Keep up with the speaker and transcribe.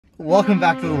welcome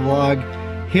back to the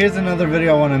vlog. Here's another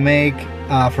video I want to make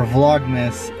for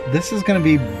Vlogmas. This is going to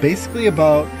be basically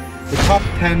about the top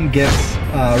 10 gifts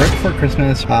right before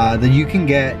Christmas that you can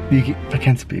get. I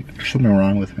can't speak, there's something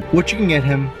wrong with me. What you can get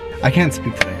him. I can't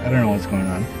speak today, I don't know what's going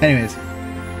on. Anyways.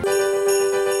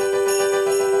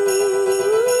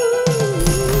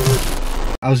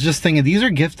 I was just thinking, these are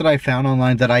gifts that I found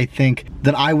online that I think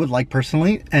that I would like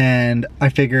personally, and I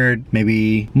figured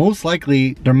maybe most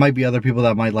likely there might be other people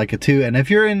that might like it too. And if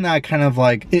you're in that kind of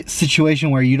like situation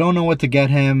where you don't know what to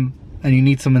get him and you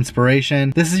need some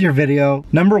inspiration, this is your video.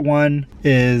 Number one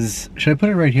is, should I put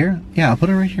it right here? Yeah, I'll put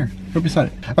it right here, right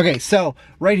beside it. Okay, so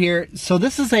right here, so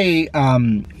this is a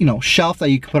you know, shelf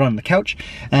that you can put on the couch,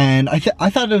 and I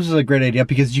thought this was a great idea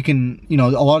because you can, you know,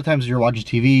 a lot of times you're watching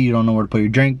TV, you don't know where to put your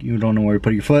drink, you don't know where to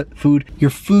put your food.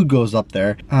 Your food goes up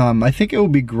there. I think it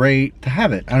would be great to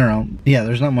have it. I don't know. Yeah,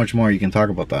 there's not much more you can talk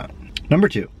about that. Number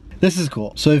two. This is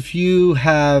cool. So if you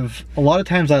have, a lot of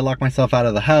times I lock myself out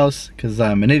of the house because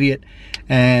I'm an idiot,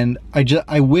 and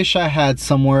I wish I had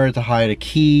somewhere to hide a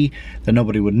key that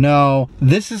nobody would know.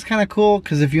 This is kind of cool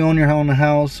because if you own your own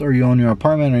house, or you own your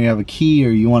apartment, or you have a key, or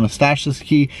you want to stash this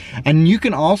key, and you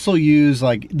can also use,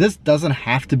 like, this doesn't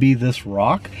have to be this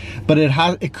rock, but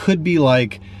it could be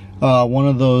like one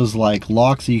of those like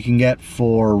locks that you can get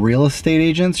for real estate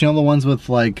agents, you know, the ones with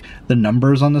like the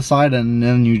numbers on the side, and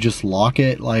then you just lock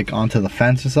it like onto the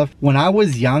fence and stuff. When I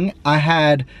was young, I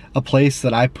had a place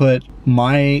that I put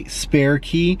my spare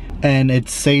key, and it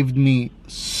saved me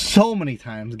so many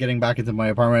times getting back into my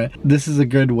apartment. This is a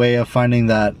good way of finding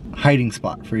that hiding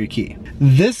spot for your key.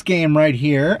 This game right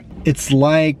here, it's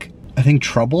like, I think,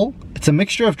 Trouble. It's a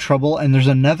mixture of Trouble, and there's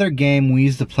another game we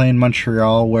used to play in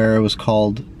Montreal where it was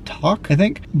called Talk, I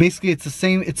think. Basically, it's the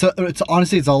same. It's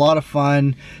honestly, it's a lot of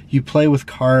fun. You play with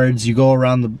cards, you go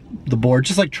around the board,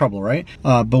 just like Trouble, right?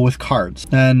 But with cards.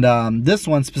 And this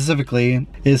one specifically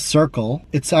is Circle.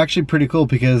 It's actually pretty cool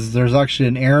because there's actually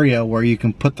an area where you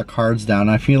can put the cards down.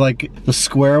 I feel like the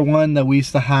square one that we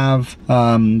used to have,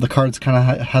 the cards kind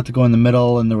of had to go in the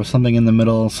middle, and there was something in the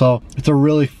middle. So it's a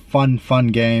really fun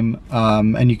game,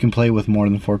 and you can play with more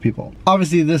than 4 people.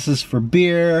 Obviously, this is for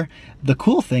beer. The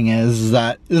cool thing is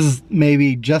that this is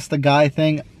maybe just a guy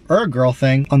thing or a girl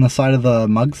thing. On the side of the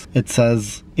mugs, it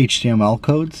says HTML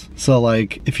codes. So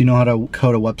like, if you know how to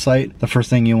code a website, the first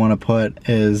thing you want to put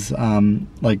is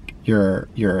like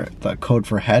the code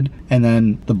for head, and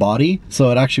then the body.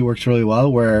 So it actually works really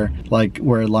well where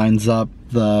it lines up,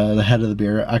 the head of the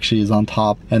beer actually is on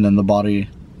top, and then the body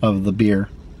of the beer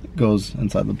goes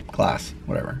inside the glass,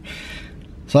 whatever.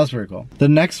 So that's very cool. The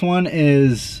next one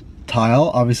is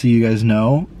Tile. Obviously you guys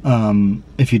know.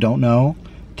 If you don't know,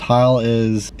 Tile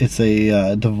it's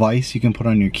a device you can put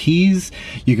on your keys,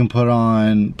 you can put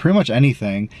on pretty much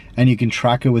anything, and you can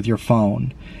track it with your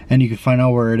phone, and you can find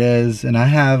out where it is. And I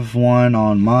have one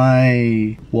on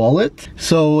my wallet,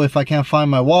 so if I can't find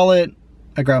my wallet,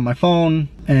 I grab my phone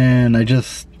and I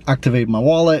just activate my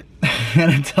wallet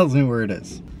and it tells me where it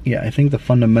is. Yeah, I think the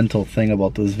fundamental thing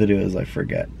about this video is I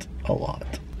forget a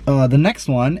lot. The next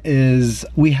one is,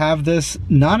 we have this,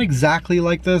 not exactly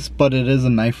like this, but it is a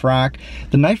knife rack.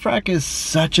 The knife rack is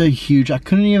such a huge, I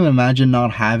couldn't even imagine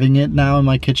not having it now in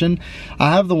my kitchen.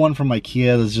 I have the one from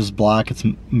IKEA that's just black, it's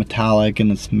metallic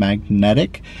and it's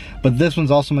magnetic. But this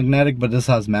one's also magnetic, but this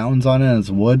has mountains on it and it's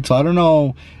wood. So I don't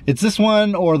know, it's this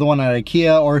one or the one at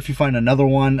IKEA, or if you find another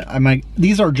one,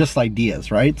 these are just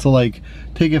ideas, right? So like,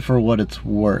 take it for what it's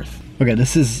worth. Okay,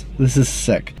 this is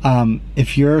sick.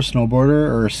 If you're a snowboarder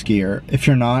or a skier, if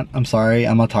you're not, I'm sorry,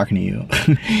 I'm not talking to you.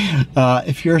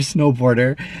 If you're a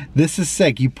snowboarder, this is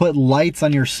sick. You put lights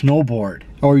on your snowboard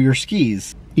or your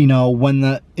skis. You know,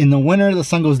 in the winter, the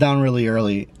sun goes down really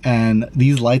early, and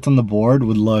these lights on the board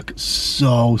would look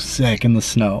so sick in the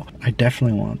snow. I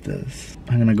definitely want this.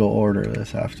 I'm gonna go order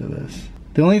this after this.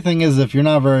 The only thing is, if you're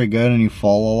not very good and you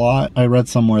fall a lot, I read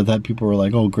somewhere that people were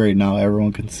like, oh great, now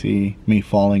everyone can see me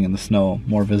falling in the snow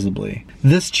more visibly.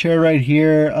 This chair right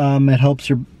here, it helps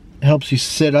you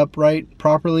sit upright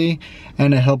properly,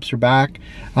 and it helps your back.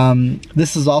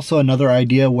 This is also another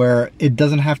idea where it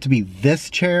doesn't have to be this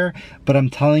chair, but I'm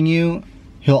telling you,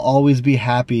 he'll always be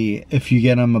happy if you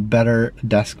get him a better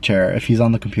desk chair, if he's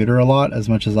on the computer a lot, as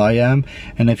much as I am.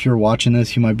 And if you're watching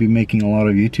this, you might be making a lot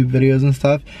of YouTube videos and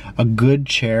stuff. A good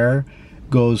chair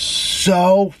goes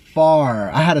so far.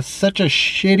 I had such a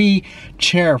shitty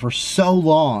chair for so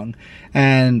long,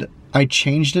 and I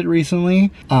changed it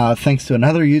recently, thanks to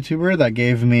another YouTuber that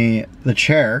gave me the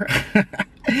chair.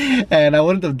 And I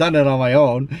wouldn't have done it on my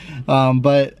own,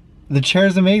 but the chair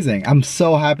is amazing. I'm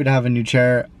so happy to have a new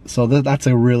chair. So that's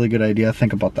a really good idea.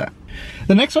 Think about that.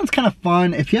 The next one's kind of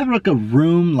fun. If you have like a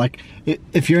room, like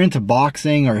if you're into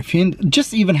boxing, or if you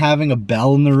just even having a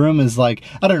bell in the room is like,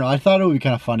 I don't know, I thought it would be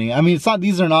kind of funny. I mean, it's not,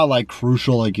 these are not like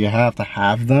crucial, like you have to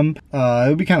have them. It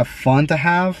would be kind of fun to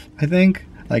have, I think.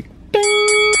 Like, ding,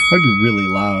 might be really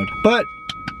loud, but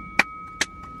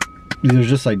these are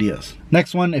just ideas.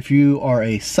 Next one, if you are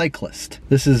a cyclist,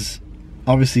 this is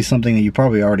obviously something that you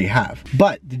probably already have.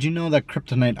 But did you know that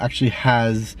Kryptonite actually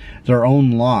has their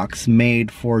own locks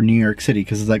made for New York City?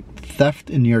 Because it's like theft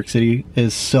in New York City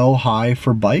is so high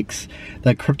for bikes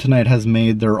that Kryptonite has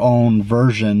made their own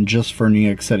version just for New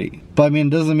York City. But I mean,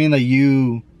 it doesn't mean that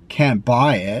you can't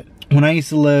buy it. When I used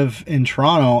to live in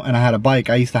Toronto and I had a bike,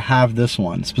 I used to have this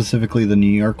one, specifically the New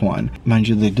York one. Mind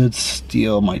you, they did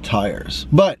steal my tires,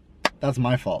 but that's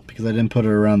my fault because I didn't put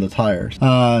it around the tires.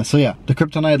 So yeah, the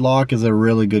Kryptonite lock is a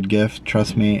really good gift.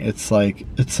 Trust me, it's like,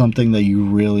 it's something that you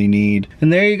really need.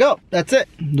 And there you go, that's it.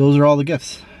 Those are all the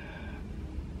gifts.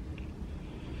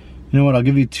 You know what, I'll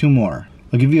give you two more.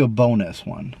 I'll give you a bonus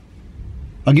one.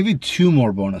 I'll give you two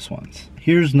more bonus ones.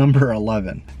 Here's number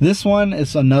 11. This one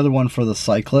is another one for the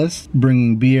cyclist,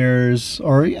 bringing beers,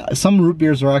 or yeah, some root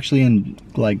beers are actually in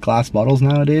like glass bottles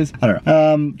nowadays. I don't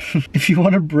know. If you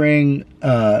want to bring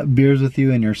beers with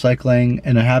you and you're cycling,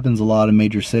 and it happens a lot in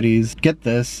major cities, get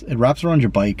this. It wraps around your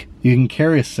bike. You can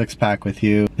carry a 6-pack with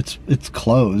you. It's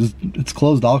closed. It's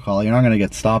closed alcohol. You're not gonna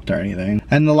get stopped or anything.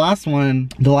 And the last one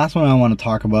I want to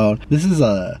talk about. This is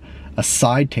a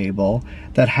side table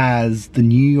that has the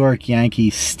New York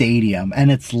Yankees stadium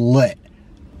and it's lit.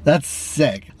 That's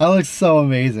sick. That looks so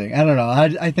amazing. I don't know.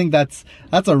 I think that's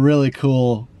a really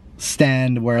cool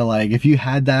stand where like if you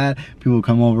had that, people would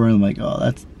come over and like,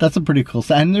 oh, that's a pretty cool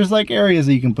stand. And there's like areas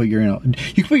that you can put your,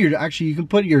 you can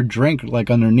put your drink like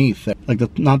underneath it,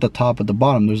 like not the top but the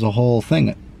bottom. There's a whole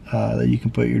thing that you can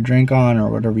put your drink on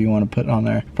or whatever you want to put on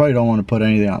there. Probably don't want to put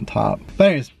anything on top. But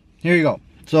anyways, here you go.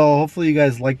 So hopefully you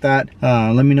guys like that.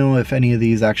 Let me know if any of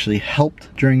these actually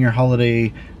helped during your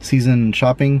holiday season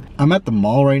shopping. I'm at the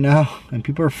mall right now and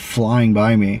people are flying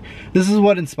by me. This is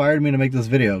what inspired me to make this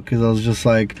video, because I was just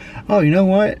like, oh, you know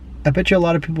what? I bet you a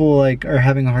lot of people like are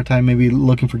having a hard time maybe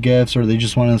looking for gifts, or they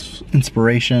just want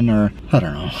inspiration, or I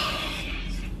don't know.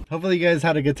 Hopefully you guys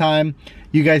had a good time.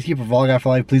 You guys keep a vlog guy for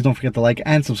life. Please don't forget to like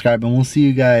and subscribe, and we'll see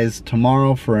you guys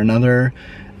tomorrow for another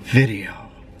video.